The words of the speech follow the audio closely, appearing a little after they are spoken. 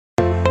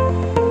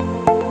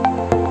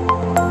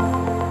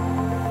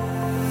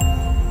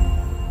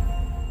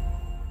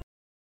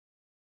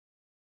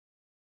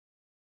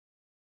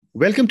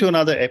Welcome to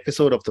another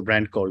episode of The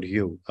Brand Called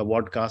You, a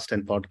podcast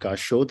and podcast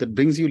show that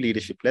brings you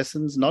leadership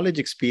lessons, knowledge,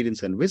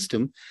 experience, and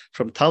wisdom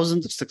from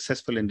thousands of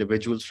successful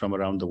individuals from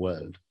around the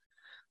world.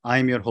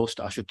 I'm your host,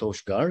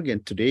 Ashutosh Garg,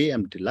 and today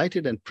I'm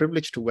delighted and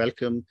privileged to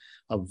welcome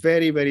a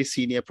very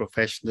senior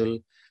professional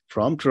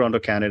from Toronto,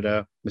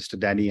 Canada, Mr.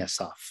 Dany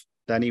Assaf.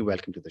 Dany,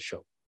 welcome to the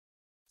show.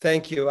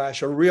 Thank you,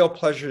 Ash. A real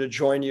pleasure to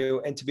join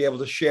you and to be able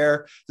to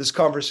share this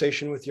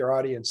conversation with your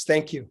audience.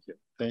 Thank you.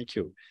 Thank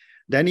you.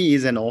 Dany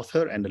is an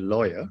author and a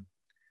lawyer.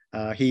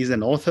 He is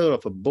an author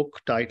of a book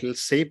titled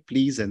Say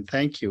Please and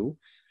Thank You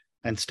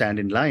and Stand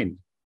in Line,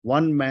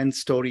 One Man's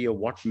Story of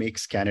What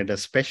Makes Canada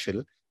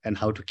Special and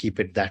How to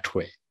Keep It That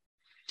Way.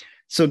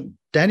 So,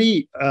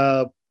 Dany,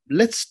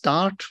 let's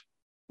start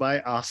by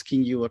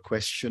asking you a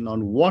question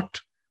on what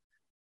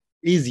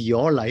is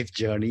your life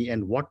journey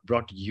and what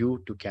brought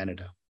you to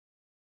Canada?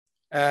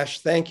 Ash,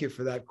 thank you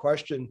for that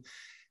question.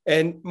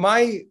 And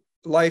my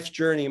life's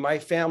journey, my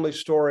family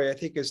story, I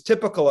think is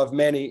typical of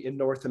many in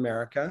North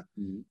America.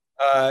 Mm-hmm.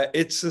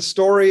 It's a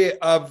story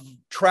of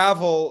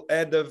travel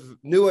and of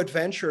new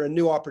adventure and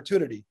new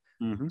opportunity.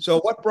 Mm-hmm. So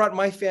what brought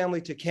my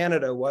family to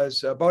Canada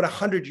was about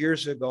 100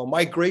 years ago.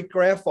 My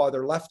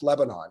great-grandfather left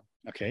Lebanon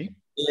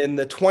in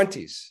the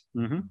 20s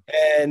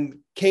and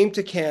came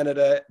to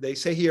Canada. They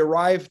say he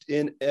arrived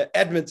in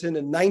Edmonton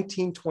in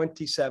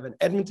 1927,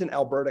 Edmonton,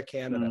 Alberta,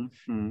 Canada,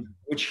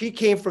 which he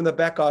came from the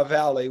Bekaa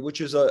Valley,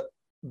 which is a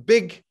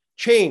big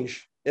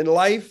change in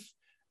life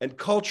and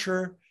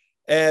culture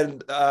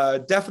and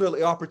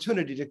definitely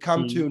opportunity to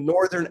come to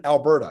Northern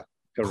Alberta.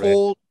 Correct.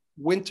 Cold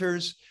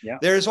winters. Yeah.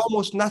 There's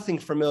almost nothing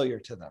familiar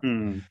to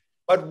them.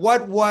 But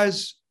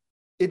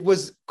it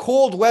was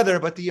cold weather,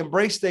 but the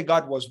embrace they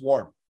got was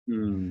warm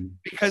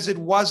because it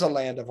was a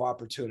land of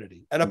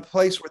opportunity and a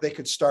place where they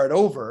could start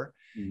over.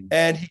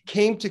 And he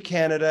came to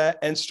Canada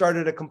and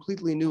started a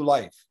completely new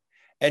life.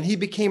 And he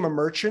became a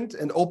merchant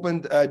and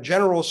opened a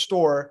general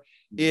store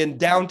in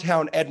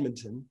downtown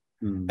Edmonton.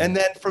 And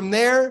then from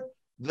there,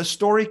 the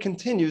story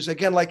continues,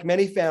 again, like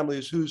many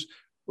families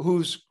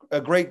whose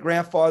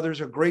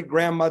great-grandfathers or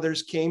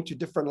great-grandmothers came to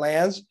different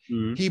lands.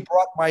 He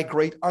brought my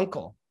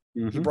great-uncle.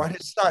 He brought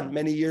his son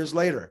many years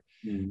later.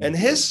 And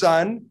his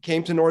son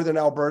came to Northern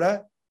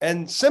Alberta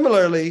and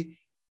similarly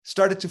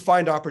started to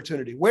find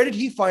opportunity. Where did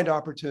he find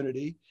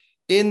opportunity?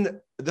 In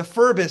the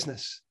fur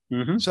business.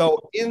 So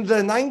in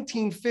the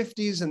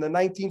 1950s and the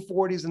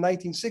 1940s and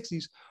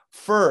 1960s,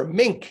 fur,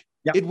 mink,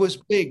 it was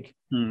big,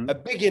 a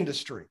big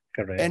industry.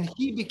 Correct. And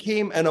he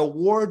became an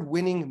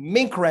award-winning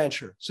mink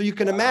rancher. So you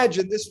can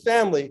imagine this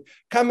family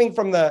coming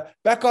from the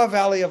Bekaa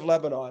Valley of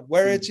Lebanon,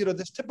 where it's,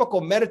 this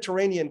typical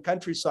Mediterranean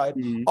countryside,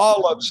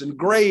 olives and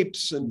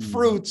grapes and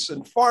fruits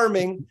and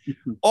farming,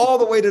 all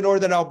the way to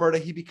Northern Alberta.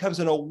 He becomes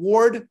an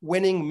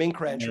award-winning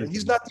mink rancher. And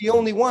he's not the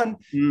only one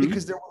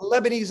because there were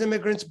Lebanese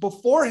immigrants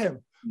before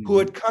him who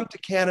had come to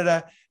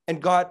Canada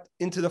and got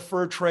into the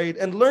fur trade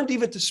and learned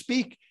even to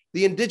speak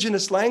the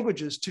indigenous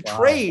languages to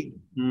trade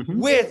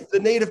with the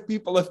native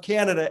people of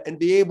Canada and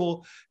be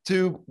able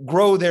to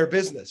grow their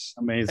business.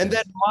 Amazing. And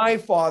then my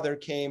father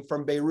came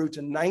from Beirut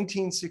in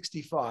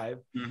 1965.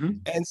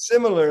 And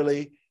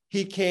similarly,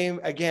 he came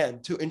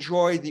again to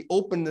enjoy the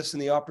openness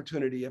and the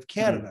opportunity of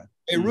Canada.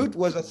 Beirut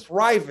was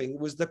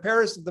was the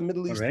Paris of the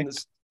Middle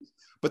East.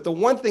 But the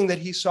one thing that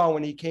he saw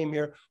when he came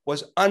here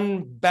was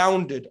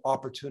unbounded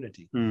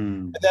opportunity.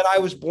 And then I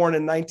was born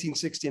in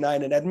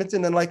 1969 in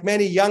Edmonton. And like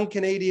many young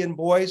Canadian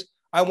boys,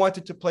 I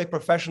wanted to play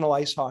professional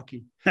ice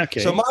hockey.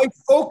 So my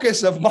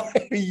focus of my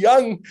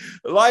young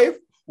life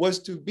was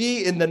to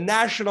be in the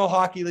National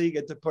Hockey League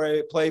and to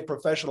play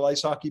professional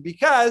ice hockey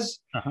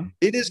because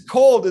it is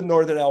cold in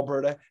Northern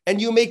Alberta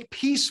and you make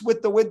peace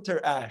with the winter,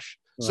 Ash.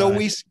 So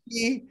we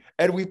ski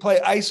and we play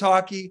ice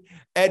hockey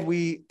and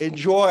we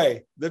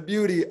enjoy the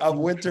beauty of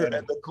winter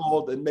and the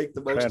cold and make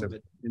the most of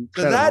it.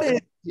 So that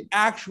is the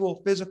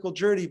actual physical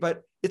journey,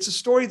 but it's a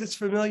story that's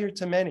familiar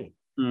to many.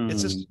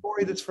 It's a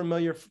story that's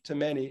familiar to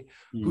many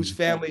whose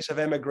families have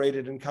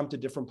emigrated and come to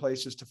different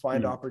places to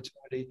find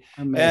opportunity.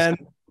 Amazing. And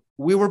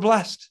we were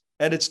blessed.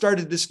 And it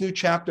started this new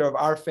chapter of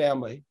our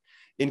family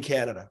in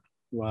Canada.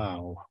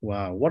 Wow.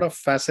 What a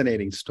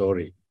fascinating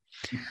story.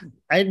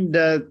 And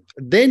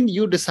then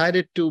you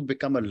decided to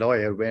become a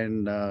lawyer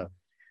when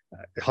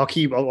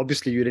hockey,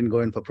 obviously you didn't go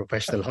in for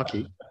professional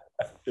hockey.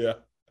 Yeah.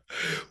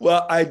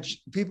 Well,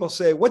 people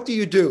say, what do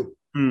you do?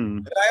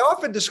 And I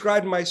often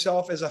describe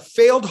myself as a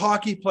failed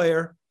hockey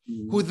player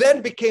who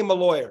then became a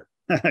lawyer.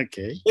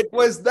 It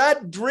was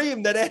that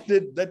dream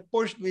that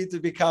pushed me to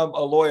become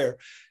a lawyer.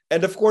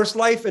 And of course,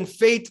 life and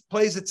fate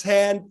plays its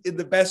hand in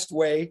the best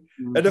way.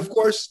 And of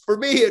course, for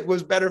me, it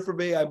was better for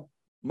me. I'm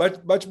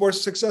much more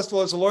successful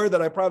as a lawyer than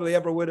I probably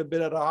ever would have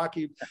been as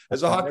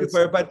a hockey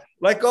player. But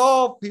like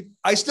all people,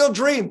 I still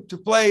dream to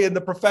play in the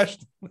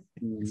professional.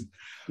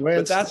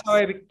 But that's how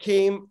I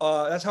became.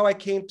 That's how I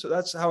came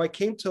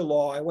to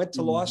law. I went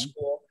to law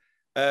school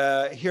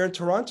here in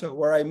Toronto,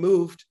 where I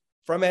moved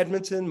from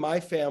Edmonton, my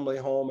family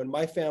home and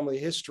my family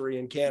history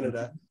in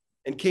Canada,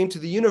 and came to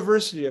the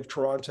University of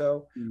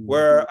Toronto,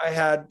 where I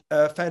had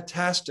a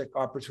fantastic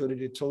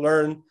opportunity to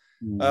learn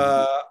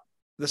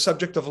the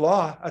subject of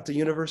law at the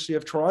University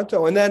of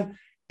Toronto. And then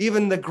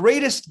even the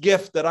greatest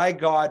gift that I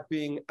got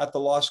being at the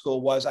law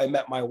school was I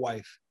met my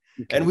wife.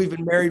 Okay. And we've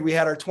been married. We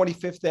had our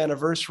 25th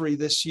anniversary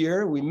this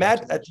year. We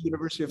met at the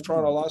University of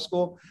Toronto Law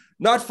School,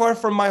 not far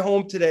from my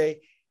home today.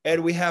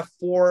 And we have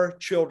 4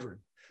 children.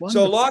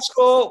 Wonderful. So law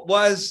school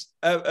was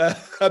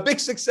a big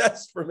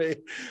success for me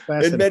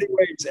in many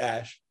ways,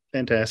 Ash.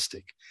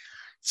 Fantastic.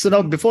 So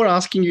now, before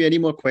asking you any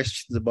more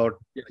questions about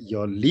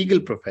your legal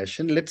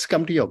profession, let's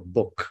come to your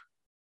book.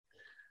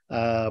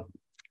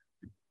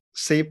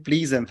 Say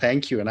please and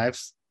thank you. And I've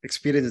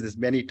experienced this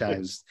many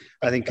times.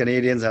 I think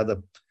Canadians are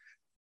the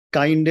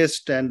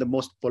kindest and the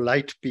most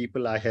polite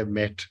people I have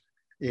met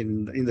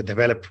in the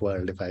developed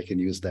world, if I can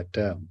use that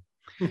term.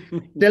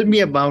 Tell me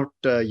about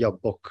your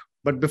book.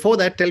 But before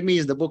that, tell me,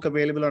 is the book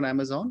available on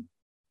Amazon?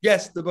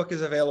 Yes, the book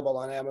is available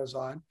on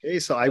Amazon. Okay,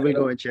 so I will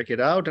go and check it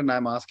out. And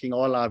I'm asking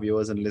all our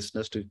viewers and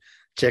listeners to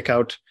check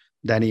out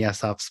Dany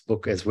Assaf's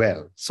book as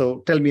well. So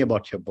tell me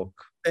about your book.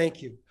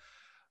 Thank you.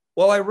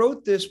 Well, I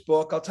wrote this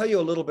book. I'll tell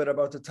you a little bit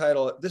about the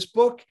title. This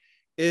book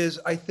is,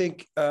 I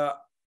think,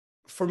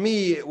 for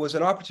me, it was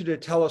an opportunity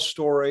to tell a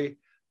story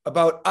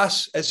about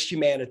us as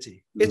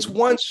humanity. It's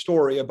one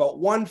story about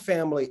one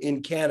family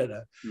in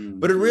Canada,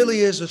 but it really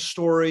is a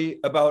story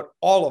about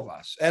all of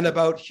us and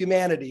about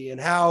humanity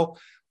and how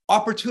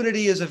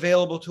opportunity is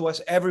available to us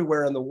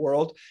everywhere in the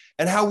world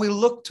and how we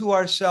look to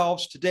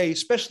ourselves today,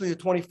 especially the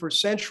 21st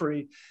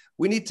century.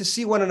 We need to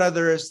see one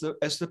another as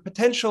the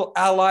potential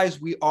allies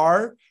we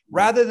are,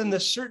 rather than the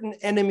certain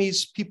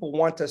enemies people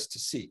want us to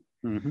see.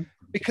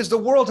 Because the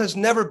world has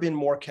never been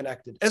more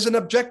connected. As an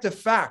objective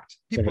fact,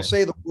 people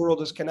say the world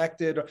is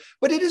connected,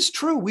 but it is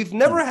true. We've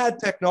never had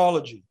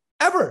technology,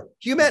 ever.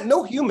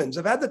 No humans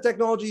have had the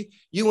technology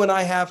you and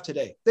I have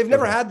today. They've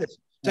never had this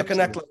to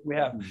connect like we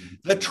have.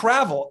 The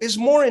travel is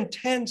more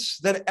intense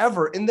than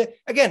ever in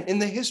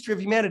the history of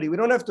humanity. We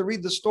don't have to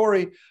read the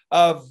story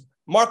of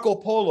Marco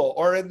Polo,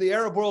 or in the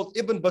Arab world,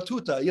 Ibn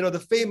Battuta, the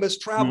famous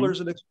travelers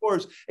and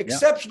explorers,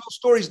 exceptional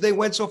stories. They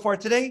went so far.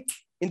 Today,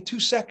 in 2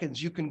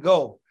 seconds, you can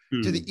go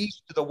to the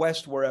east, to the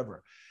west,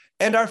 wherever.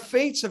 And our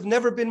fates have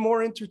never been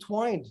more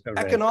intertwined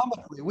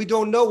economically. We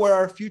don't know where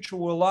our future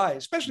will lie,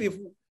 especially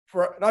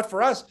not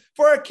for us,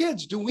 for our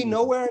kids. Do we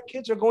know where our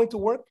kids are going to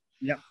work?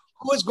 Yeah.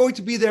 Who is going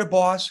to be their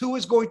boss? Who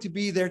is going to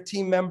be their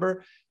team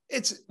member?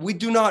 We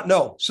do not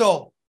know.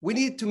 So we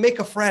need to make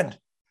a friend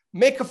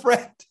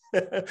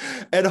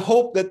and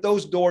hope that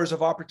those doors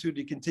of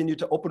opportunity continue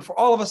to open for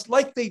all of us,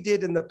 like they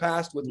did in the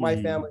past with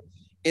my family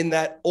in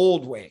that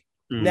old way.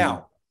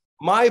 Now,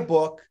 my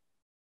book,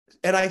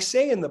 and I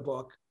say in the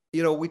book,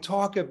 we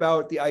talk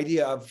about the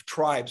idea of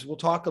tribes. We'll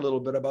talk a little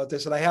bit about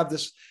this. And I have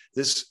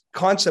this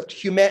concept,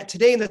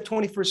 today in the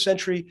 21st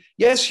century,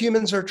 yes,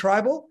 humans are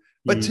tribal,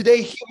 but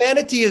today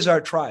humanity is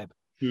our tribe.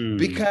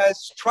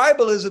 Because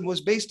tribalism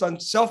was based on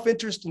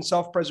self-interest and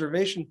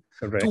self-preservation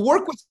to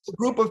work with a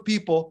group of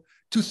people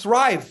to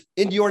thrive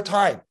in your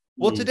time.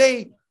 Well,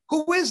 today,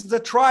 who is the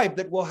tribe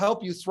that will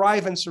help you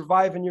thrive and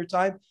survive in your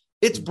time?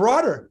 It's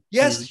broader.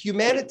 Yes,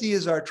 humanity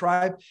is our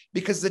tribe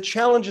because the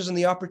challenges and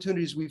the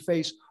opportunities we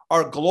face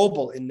are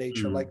global in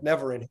nature, like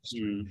never in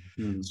history.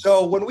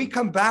 So when we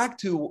come back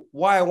to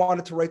why I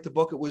wanted to write the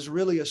book, it was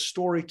really a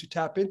story to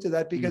tap into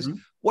that, because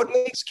what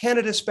makes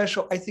Canada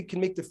special, I think,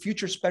 can make the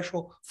future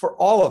special for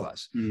all of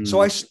us.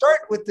 So I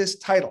start with this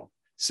title,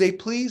 Say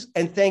Please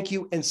and Thank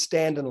You and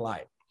Stand in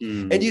Line.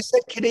 And you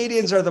said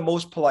Canadians are the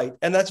most polite,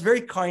 and that's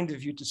very kind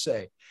of you to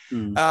say.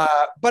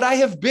 But I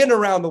have been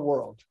around the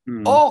world,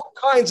 all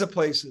kinds of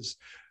places,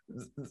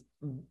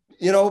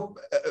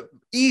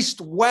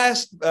 east,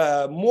 west,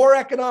 more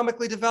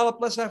economically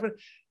developed, less African.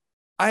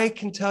 I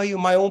can tell you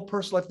my own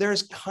personal life, there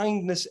is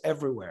kindness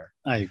everywhere.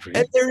 I agree.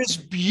 And there is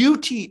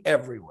beauty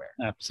everywhere.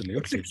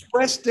 Absolutely. It's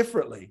expressed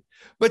differently.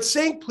 But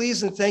saying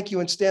please and thank you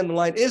and stand in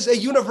line is a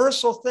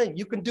universal thing.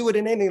 You can do it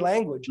in any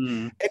language.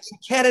 And in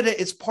Canada,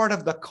 it's part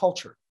of the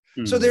culture.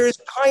 So there is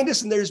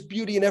kindness and there's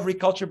beauty in every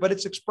culture, but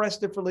it's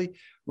expressed differently.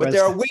 But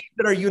there are ways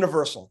that are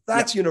universal.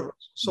 That's universal.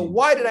 So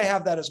why did I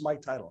have that as my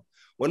title?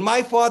 When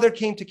my father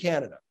came to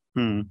Canada,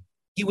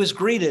 he was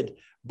greeted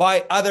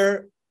by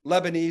other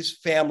Lebanese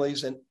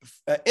families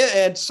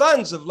and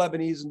sons of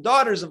Lebanese and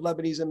daughters of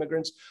Lebanese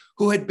immigrants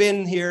who had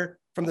been here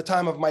from the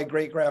time of my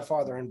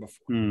great-grandfather and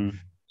before.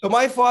 So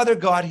my father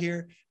got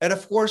here, and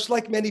of course,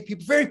 like many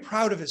people, very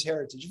proud of his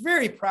heritage,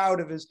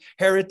 of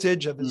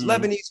his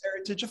Lebanese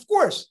heritage, of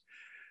course.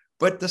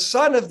 But the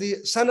son of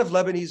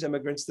Lebanese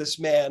immigrants, this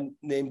man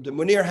named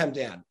Munir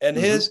Hamdan, and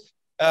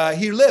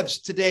he lives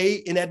today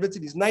in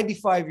Edmonton. He's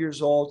 95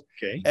 years old.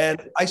 Okay. And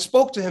I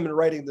spoke to him in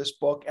writing this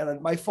book, and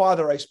my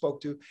father I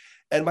spoke to,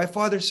 and my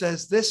father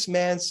says, this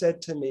man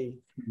said to me,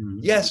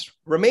 yes,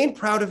 remain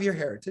proud of your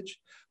heritage,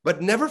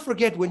 but never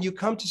forget when you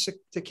come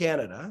to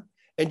Canada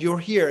and you're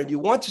here and you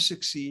want to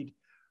succeed,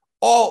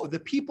 all the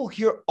people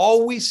here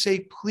always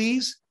say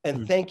please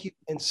and thank you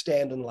and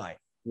stand in line.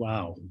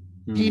 Wow.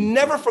 He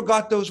never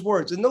forgot those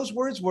words. And those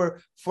words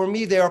were, for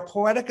me, they are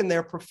poetic and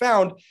they're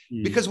profound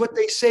because what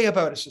they say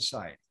about a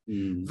society.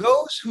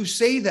 Those who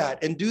say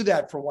that and do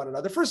that for one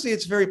another, firstly,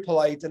 it's very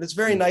polite and it's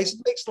very nice.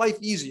 It makes life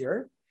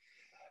easier.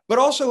 But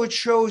also it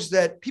shows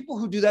that people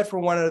who do that for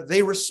one another,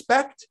 they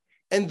respect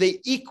and they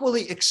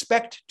equally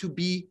expect to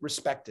be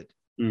respected.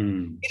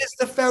 It is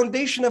the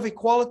foundation of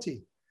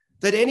equality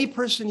that any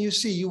person you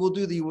see, you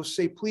will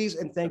say please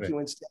and thank you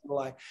and stand in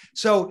line.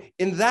 So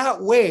in that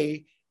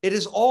way, it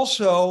is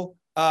also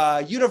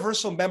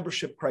universal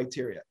membership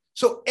criteria.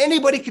 So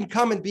anybody can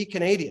come and be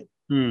Canadian.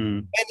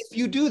 And if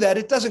you do that,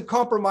 it doesn't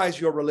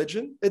compromise your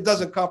religion. It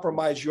doesn't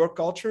compromise your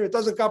culture. It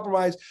doesn't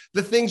compromise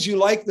the things you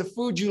like, the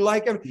food you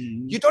like.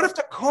 You don't have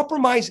to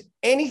compromise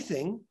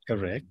anything.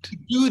 Correct. You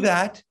do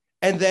that,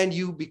 and then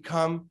you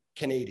become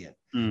Canadian.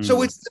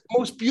 So it's the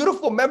most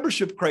beautiful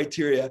membership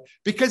criteria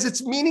because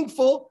it's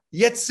meaningful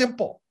yet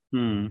simple.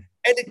 And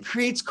it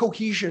creates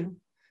cohesion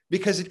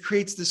because it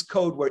creates this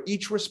code where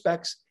each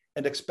respects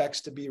and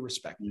expects to be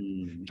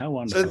respected. How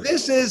wonderful. So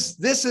this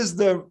is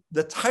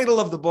the title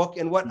of the book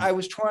and what I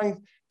was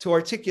trying to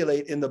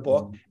articulate in the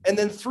book. And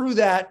then through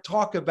that,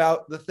 talk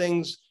about the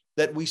things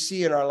that we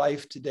see in our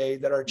life today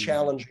that are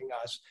challenging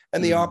us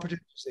and the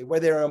opportunities,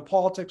 whether they're in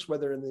politics,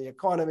 whether in the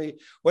economy,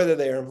 whether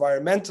they are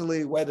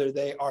environmentally, whether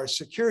they are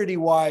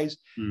security-wise,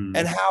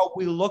 and how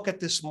we look at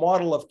this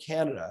model of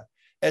Canada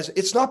as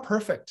it's not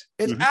perfect.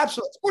 It's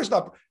absolutely, of course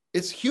not.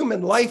 It's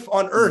human life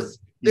on earth.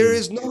 There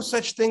is no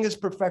such thing as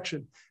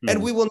perfection,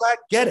 and we will not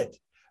get it.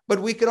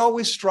 But we can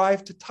always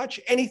strive to touch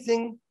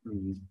anything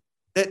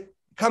that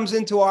comes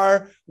into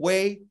our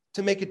way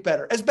to make it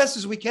better as best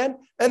as we can.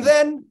 And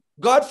then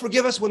God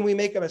forgive us when we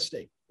make a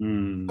mistake.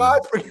 God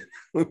forgive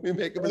when we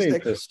make a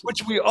mistake,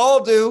 which we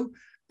all do.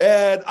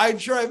 And I'm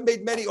sure I've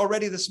made many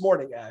already this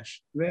morning,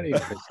 Ash. Very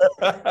interesting.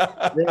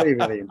 Very,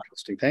 very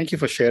interesting. Thank you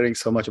for sharing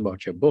so much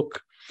about your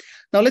book.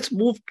 Now let's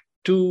move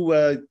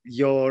to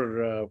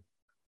your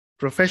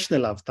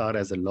professional avatar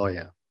as a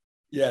lawyer.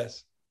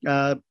 Yes.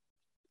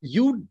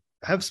 You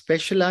have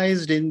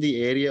specialized in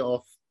the area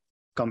of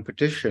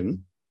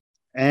competition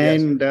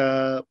and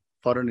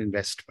foreign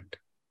investment.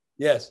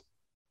 Yes.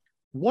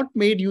 What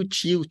made you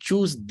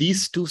choose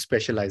these two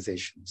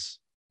specializations?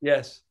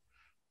 Yes,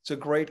 it's a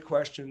great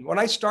question. When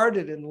I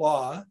started in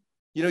law,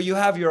 you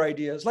have your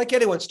ideas, like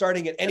anyone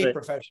starting in any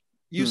profession.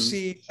 You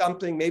see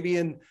something maybe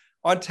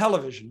on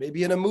television,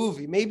 maybe in a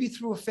movie, maybe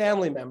through a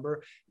family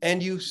member,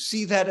 and you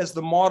see that as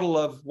the model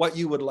of what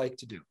you would like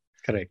to do.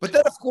 Correct. But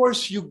then, of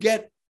course, you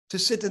get to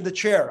sit in the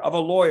chair of a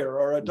lawyer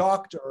or a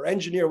doctor or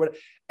engineer,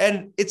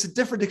 and it's a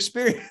different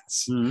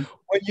experience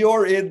when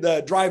you're in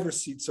the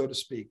driver's seat, so to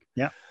speak.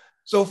 Yeah.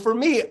 So for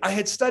me, I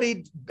had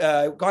studied,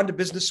 gone to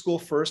business school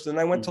first, and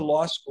I went to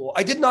law school.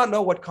 I did not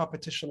know what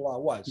competition law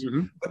was,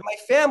 but my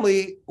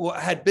family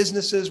had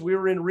businesses. We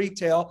were in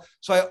retail.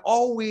 So I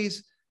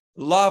always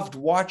loved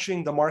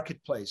watching the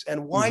marketplace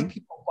and why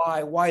people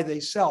buy, why they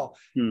sell,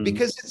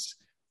 because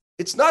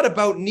it's not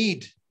about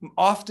need.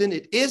 Often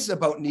it is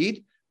about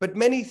need, but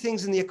many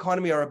things in the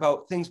economy are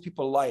about things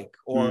people like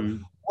or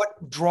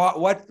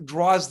what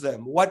draws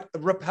them, what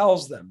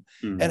repels them,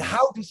 and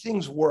how do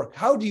things work?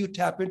 How do you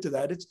tap into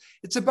that?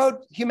 It's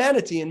about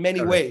humanity in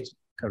many ways.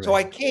 Correct. So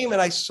I came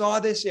and I saw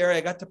this area.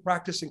 I got to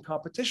practice in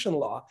competition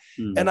law,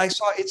 and I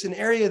saw it's an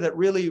area that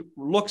really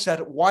looks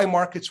at why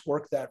markets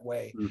work that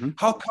way,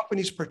 how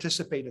companies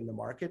participate in the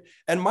market.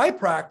 And my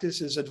practice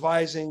is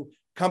advising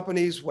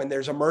companies when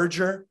there's a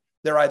merger.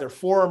 They're either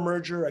for a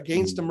merger,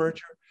 against a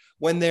merger.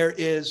 When there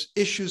is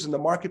issues in the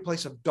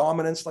marketplace of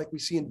dominance, like we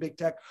see in big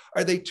tech,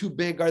 are they too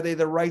big? Are they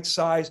the right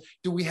size?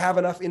 Do we have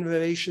enough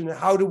innovation?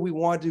 How do we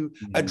want to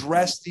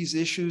address these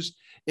issues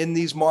in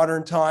these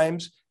modern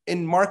times?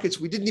 In markets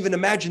we didn't even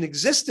imagine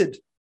existed.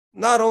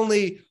 Not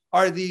only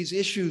are these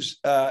issues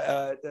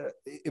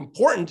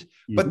important,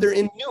 but they're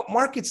in new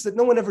markets that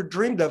no one ever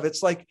dreamed of.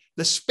 It's like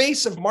the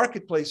space of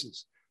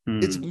marketplaces.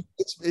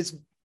 It's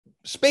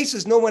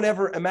spaces no one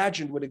ever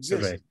imagined would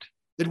exist. Correct.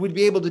 That we'd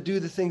be able to do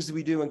the things that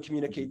we do and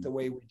communicate the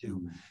way we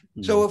do.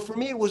 So for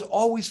me, it was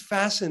always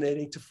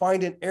fascinating to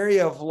find an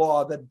area of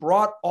law that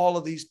brought all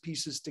of these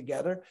pieces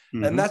together.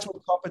 And that's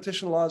what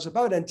competition law is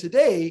about. And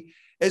today,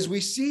 as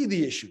we see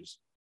the issues,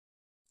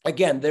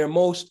 again, they're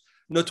most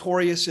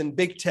notorious in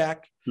big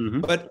tech,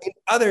 but in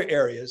other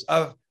areas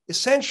of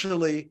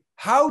essentially,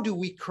 how do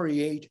we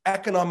create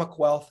economic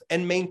wealth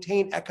and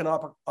maintain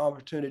economic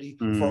opportunity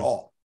for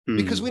all?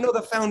 Because we know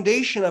the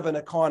foundation of an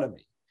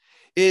economy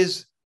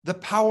is the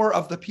power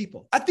of the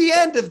people at the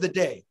end of the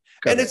day.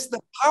 And it's the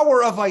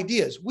power of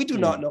ideas. We do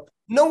not know.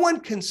 No one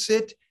can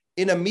sit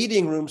in a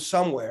meeting room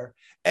somewhere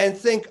and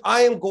think,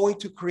 I am going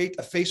to create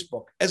a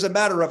Facebook as a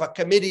matter of a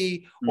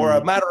committee or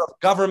a matter of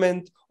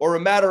government or a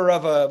matter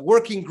of a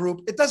working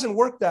group. It doesn't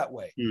work that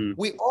way.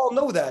 We all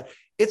know that.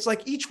 It's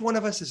like each one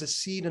of us is a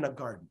seed in a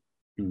garden.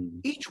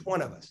 Each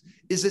one of us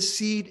is a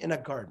seed in a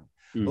garden.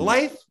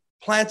 Life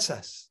plants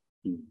us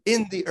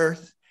in the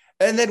earth,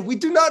 and then we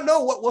do not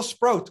know what will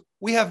sprout.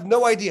 We have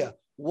no idea.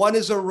 One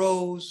is a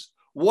rose,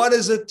 one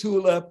is a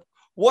tulip,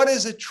 one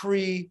is a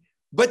tree.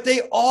 but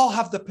they all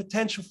have the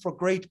potential for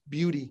great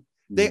beauty.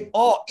 They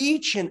all,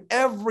 each and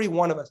every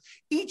one of us,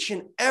 each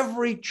and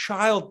every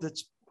child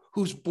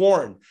who's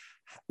born,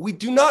 we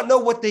do not know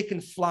what they can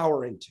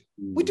flower into.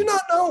 We do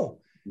not know.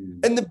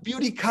 And the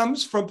beauty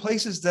comes from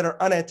places that are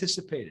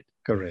unanticipated.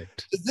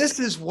 Correct. This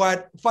is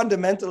what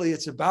fundamentally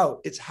it's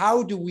about. It's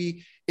how do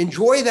we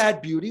enjoy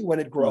that beauty when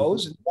it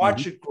grows and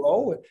watch it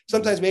grow.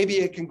 Sometimes maybe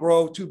it can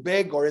grow too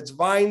big, or its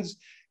vines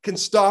can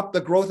stop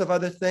the growth of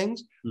other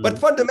things. But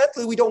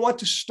fundamentally, we don't want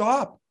to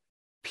stop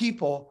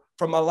people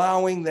from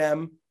allowing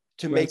them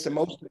to make the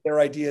most of their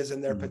ideas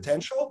and their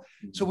potential.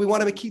 So we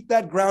want to keep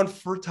that ground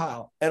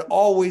fertile and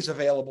always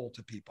available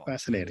to people.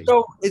 Fascinating.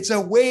 So it's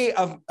a way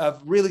of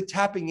really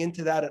tapping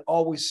into that and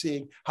always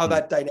seeing how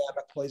that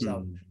dynamic plays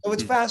out. So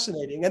it's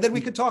fascinating. And then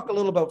we could talk a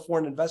little about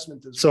foreign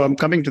investment as well. So I'm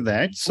coming to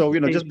that. So,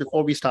 just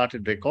before we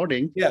started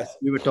recording, yes,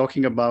 we were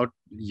talking about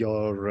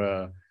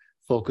your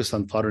focus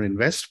on foreign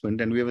investment.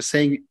 And we were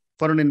saying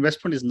foreign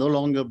investment is no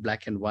longer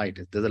black and white.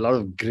 There's a lot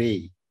of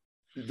gray.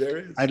 There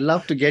is. I'd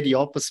love to get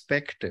your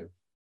perspective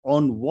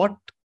on what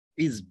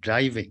is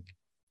driving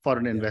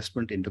foreign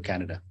investment into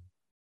Canada.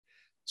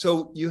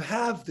 So you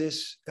have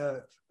this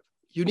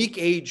unique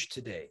age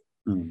today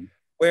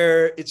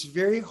where it's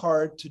very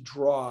hard to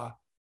draw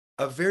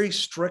a very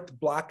strict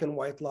black and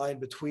white line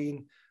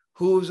between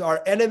who's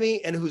our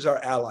enemy and who's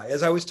our ally,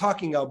 as I was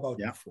talking about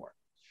before.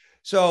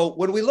 So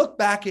when we look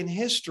back in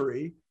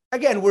history,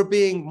 again, we're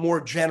being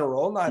more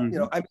general, not,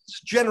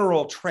 it's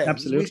general trends.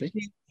 Absolutely.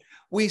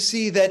 We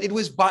see that it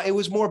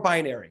was more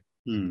binary.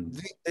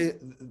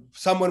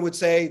 Someone would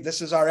say,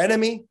 this is our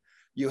enemy.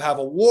 You have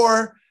a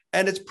war,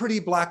 and it's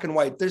pretty black and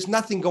white. There's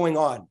nothing going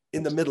on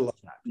in the middle of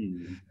that.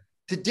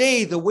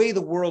 Today, the way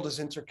the world is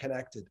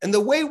interconnected and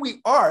the way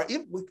we are,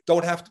 if we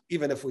don't have to,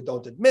 even if we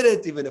don't admit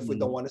it, even if we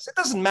don't want to say, it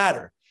doesn't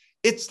matter.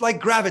 It's like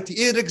gravity.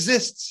 It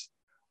exists.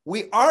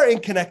 We are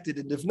interconnected.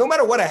 And no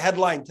matter what a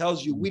headline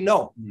tells you, we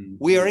know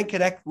we are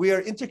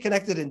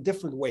interconnected in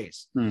different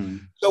ways.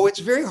 So it's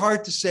very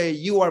hard to say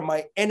you are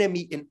my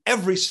enemy in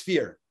every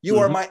sphere. You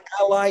are my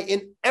ally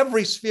in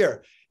every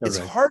sphere. It's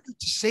harder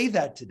to say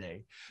that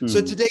today.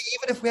 So today,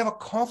 even if we have a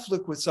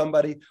conflict with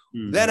somebody,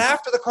 then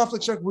after the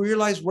conflict starts, we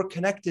realize we're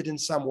connected in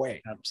some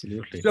way.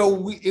 Absolutely. So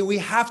we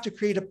have to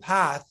create a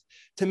path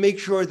to make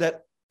sure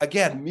that,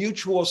 again,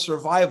 mutual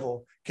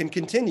survival can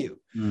continue.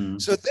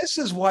 So this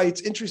is why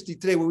it's interesting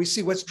today when we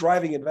see what's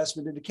driving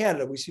investment into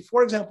Canada. We see,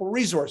 for example,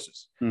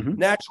 resources,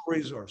 natural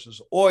resources,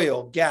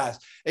 oil, gas,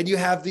 and you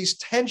have these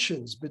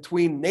tensions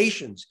between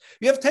nations.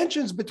 You have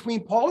tensions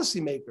between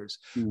policymakers,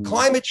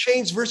 climate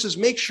change versus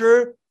make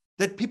sure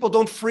that people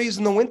don't freeze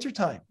in the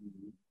wintertime.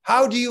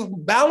 How do you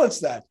balance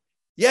that?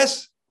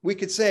 Yes, we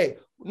could say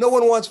no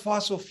one wants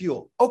fossil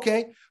fuel.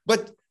 Okay,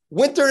 but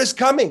winter is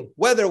coming,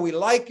 whether we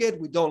like it,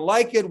 we don't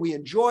like it, we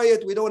enjoy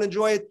it, we don't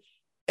enjoy it.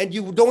 And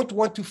you don't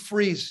want to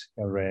freeze.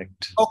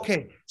 Correct.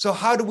 Okay, so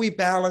how do we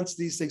balance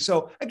these things?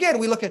 So again,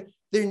 we look at,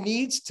 there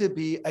needs to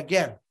be,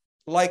 again,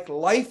 like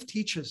life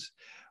teaches,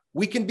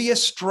 we can be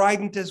as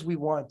strident as we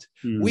want.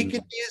 We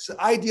can be as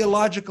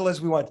ideological as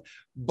we want,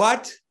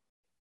 but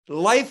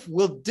life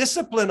will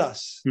discipline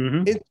us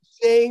in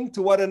saying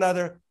to one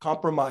another,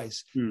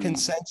 compromise,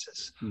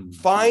 consensus,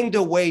 find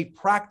a way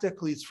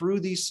practically through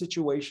these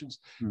situations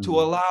to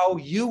allow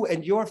you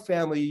and your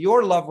family,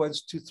 your loved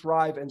ones to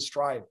thrive and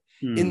strive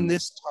in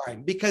this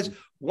time. Because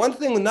one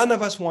thing none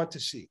of us want to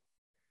see,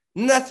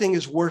 nothing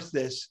is worth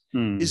this,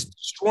 is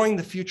destroying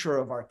the future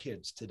of our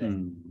kids today.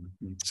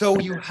 So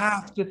you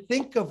have to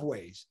think of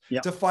ways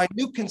to find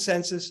new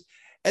consensus.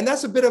 And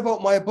that's a bit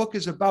about my book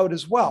is about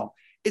as well.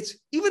 It's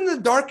even the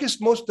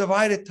darkest, most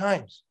divided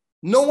times.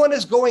 No one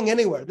is going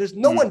anywhere. There's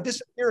no one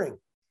disappearing.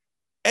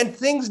 And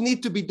things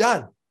need to be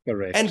done.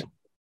 Correct. And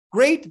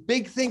great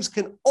big things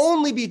can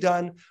only be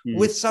done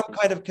with some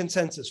kind of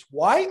consensus.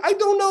 Why? I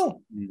don't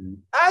know.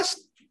 Ask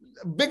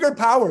bigger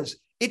powers.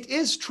 It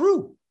is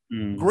true.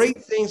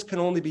 Great things can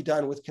only be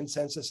done with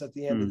consensus at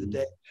the end of the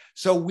day.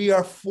 So we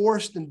are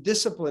forced and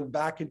disciplined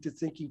back into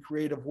thinking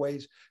creative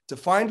ways to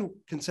find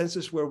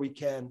consensus where we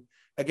can,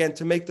 again,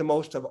 to make the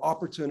most of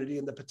opportunity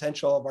and the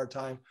potential of our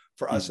time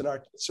for us and our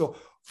kids. So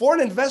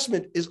foreign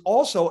investment is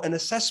also an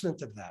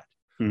assessment of that.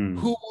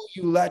 Who will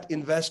you let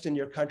invest in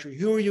your country?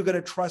 Who are you going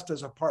to trust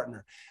as a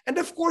partner? And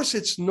of course,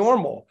 it's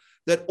normal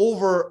that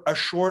over a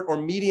short or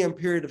medium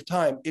period of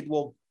time, it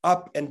will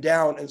up and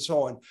down and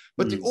so on.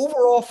 But the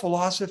overall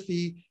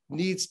philosophy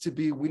needs to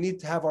be, we need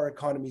to have our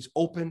economies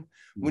open.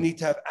 We need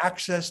to have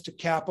access to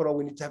capital.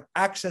 We need to have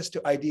access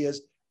to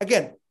ideas.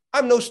 Again,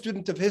 I'm no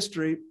student of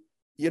history.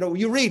 You know,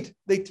 you read,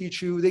 they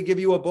teach you, they give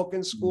you a book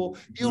in school,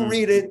 you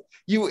read it,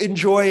 you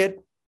enjoy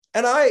it.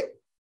 And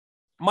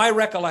my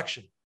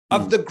recollection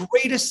of the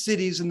greatest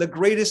cities and the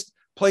greatest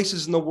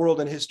places in the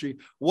world in history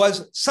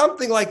was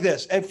something like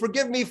this. And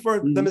forgive me for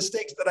the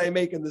mistakes that I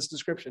make in this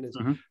description is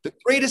the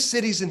greatest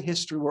cities in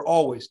history were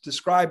always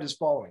described as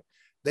following.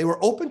 They were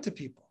open to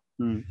people.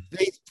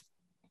 They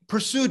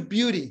pursued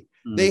beauty.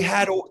 They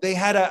had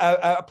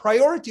a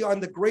priority on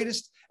the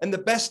greatest and the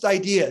best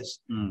ideas.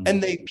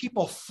 And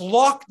people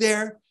flocked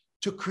there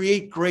to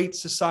create great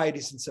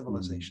societies and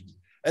civilizations.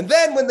 And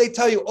then when they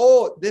tell you,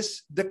 oh,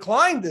 this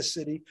declined this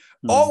city,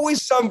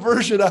 always some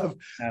version of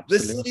the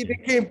city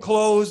became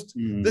closed,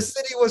 the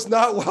city was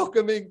not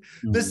welcoming,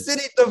 the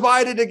city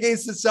divided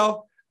against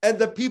itself, and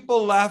the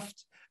people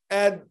left,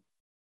 and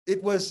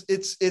it was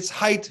its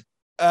height,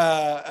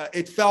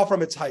 it fell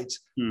from its heights.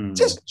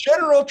 Just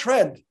general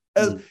trend.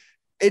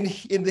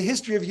 In the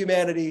history of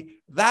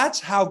humanity,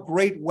 that's how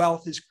great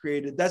wealth is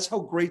created. That's how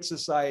great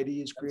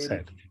society is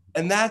created.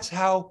 And that's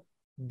how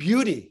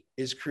beauty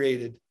is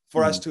created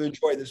for us to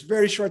enjoy this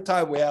very short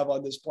time we have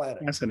on this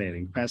planet.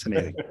 Fascinating,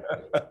 fascinating.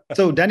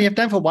 So, Dany, you have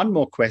time for one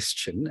more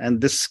question. And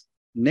this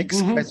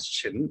next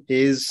question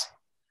is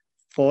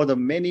for the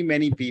many,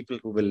 many people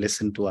who will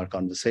listen to our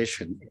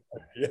conversation.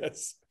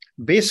 Yes.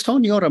 Based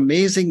on your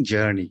amazing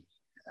journey,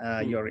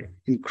 your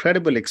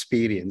incredible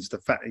experience,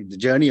 the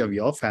journey of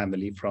your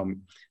family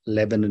from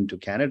Lebanon to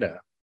Canada,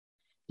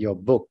 your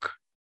book,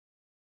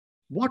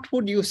 what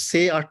would you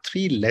say are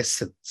 3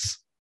 lessons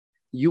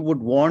you would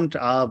want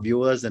our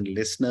viewers and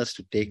listeners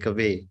to take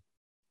away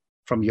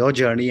from your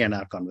journey and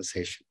our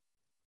conversation?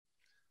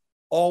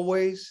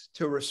 Always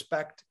to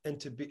respect and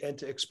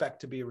to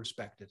expect to be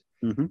respected.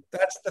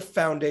 That's the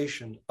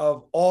foundation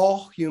of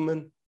all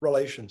human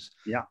relations.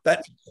 Yeah.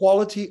 That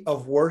equality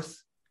of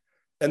worth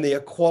and the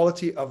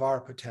equality of our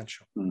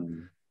potential.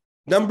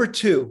 Number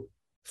 2,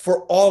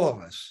 for all of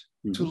us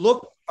to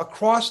look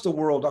across the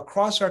world,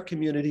 across our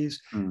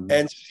communities,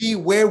 and see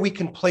where we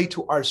can play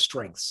to our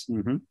strengths.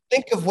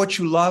 Think of what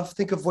you love,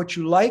 think of what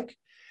you like,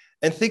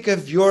 and think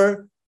of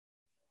your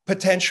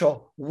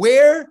potential.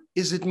 Where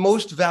is it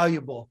most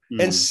valuable?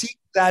 And seek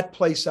that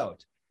place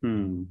out.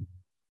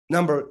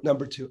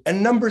 Number 2.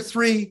 And number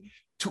 3,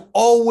 to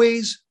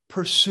always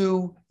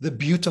pursue the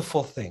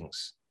beautiful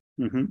things.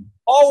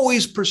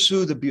 Always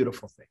pursue the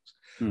beautiful things.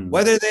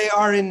 Whether they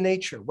are in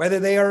nature, whether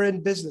they are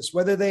in business,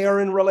 whether they are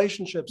in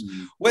relationships,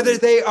 whether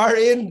they are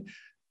in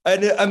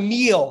a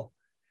meal,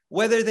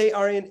 whether they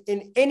are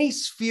in any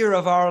sphere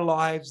of our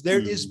lives, there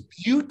is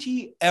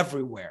beauty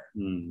everywhere.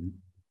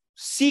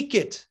 Seek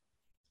it,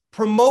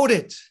 promote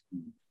it,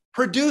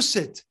 produce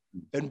it,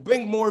 and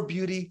bring more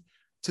beauty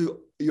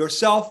to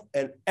yourself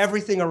and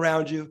everything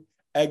around you.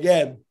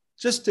 Again,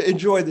 just to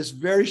enjoy this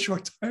very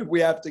short time we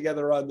have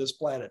together on this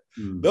planet.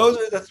 Those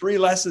are the 3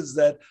 lessons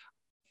that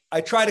I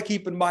try to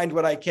keep in mind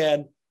when I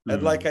can.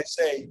 And like I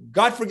say,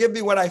 God forgive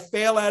me when I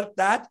fail at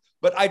that,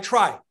 but I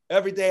try.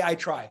 Every day I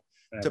try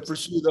to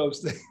pursue those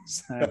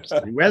things.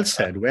 Absolutely. Well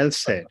said. Well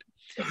said.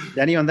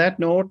 Dany, on that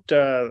note,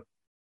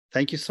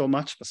 thank you so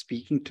much for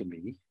speaking to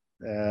me.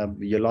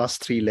 Your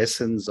last 3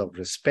 lessons of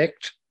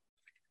respect,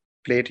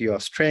 play to your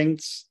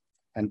strengths,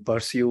 and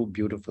pursue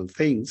beautiful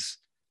things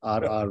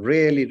are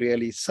really,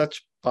 really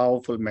such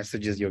powerful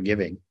messages you're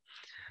giving.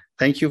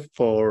 Thank you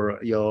for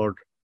your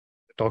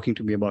talking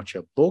to me about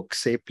your book,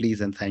 Say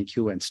Please and Thank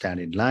You and Stand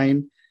in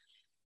Line.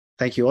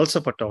 Thank you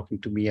also for talking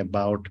to me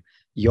about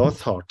your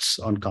thoughts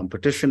on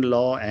competition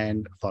law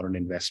and foreign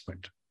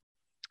investment.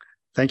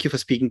 Thank you for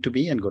speaking to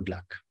me, and good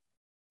luck.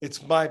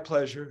 It's my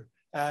pleasure,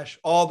 Ash.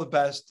 All the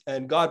best,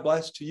 and God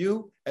bless to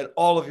you and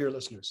all of your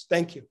listeners.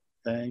 Thank you.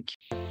 Thank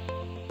you.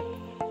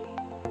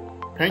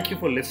 Thank you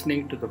for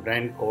listening to the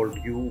Brand Called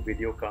You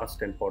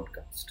videocast and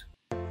podcast,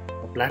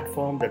 a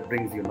platform that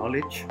brings you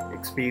knowledge,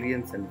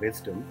 experience, and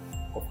wisdom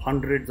of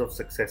hundreds of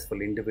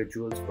successful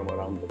individuals from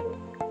around the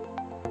world.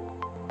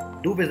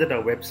 Do visit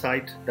our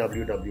website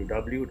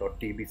www.tbcy.in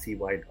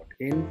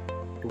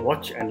to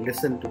watch and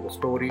listen to the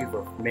stories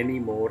of many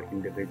more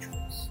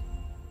individuals.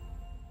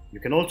 You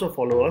can also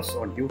follow us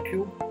on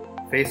YouTube,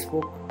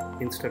 Facebook,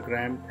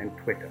 Instagram, and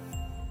Twitter.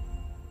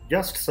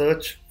 Just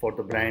search for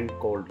the Brand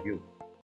Called You.